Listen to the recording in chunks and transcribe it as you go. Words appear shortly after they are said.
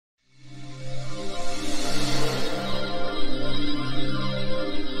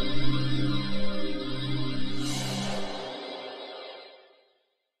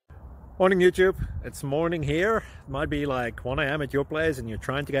Morning YouTube, it's morning here. It might be like 1 a.m. at your place and you're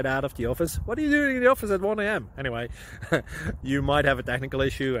trying to get out of the office. What are you doing in the office at 1 a.m? Anyway, you might have a technical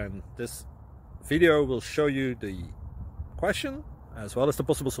issue and this video will show you the question as well as the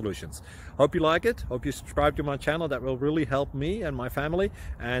possible solutions. Hope you like it, hope you subscribe to my channel. That will really help me and my family,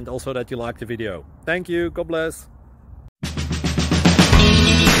 and also that you like the video. Thank you, God bless.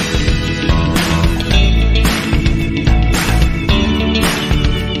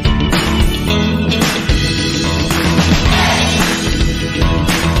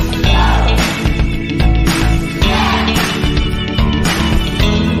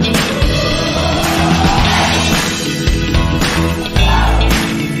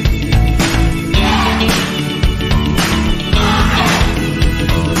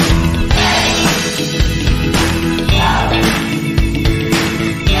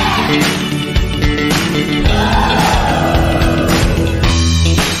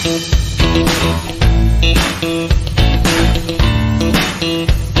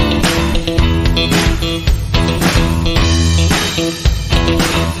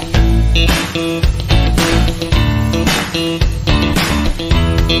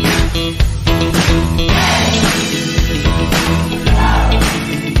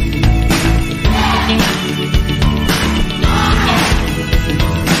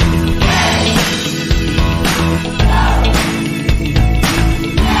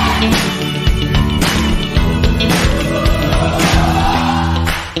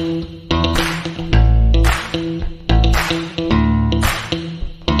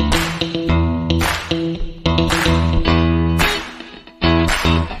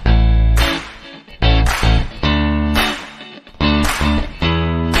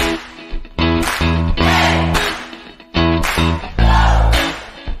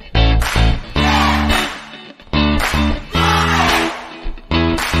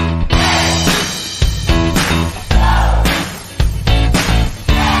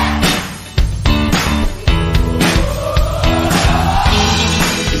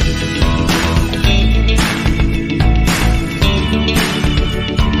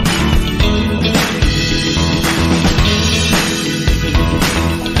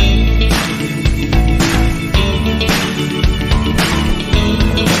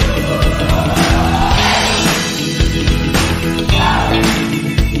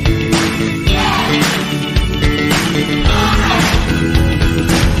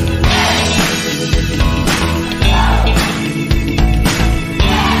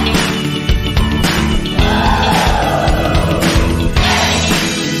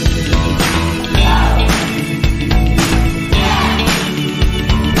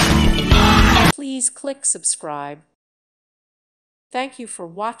 Please click subscribe. Thank you for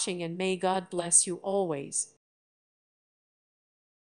watching and may God bless you always.